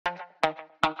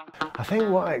I think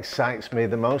what excites me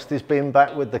the most is being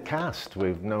back with the cast.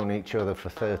 We've known each other for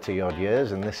 30 odd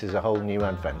years and this is a whole new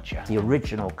adventure. The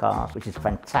original cast, which is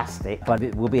fantastic, but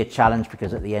it will be a challenge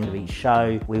because at the end of each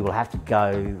show we will have to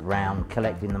go round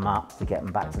collecting them up to get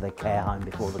them back to their care home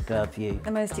before the curfew.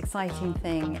 The most exciting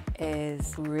thing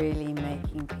is really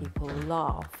making people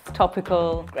laugh.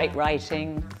 Topical, great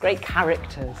writing, great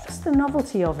characters. Just the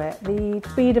novelty of it, the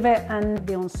speed of it and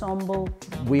the ensemble.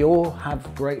 We all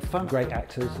have great fun, great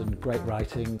actors and great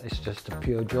writing. It's just a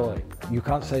pure joy. You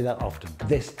can't say that often.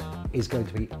 This is going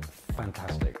to be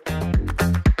fantastic.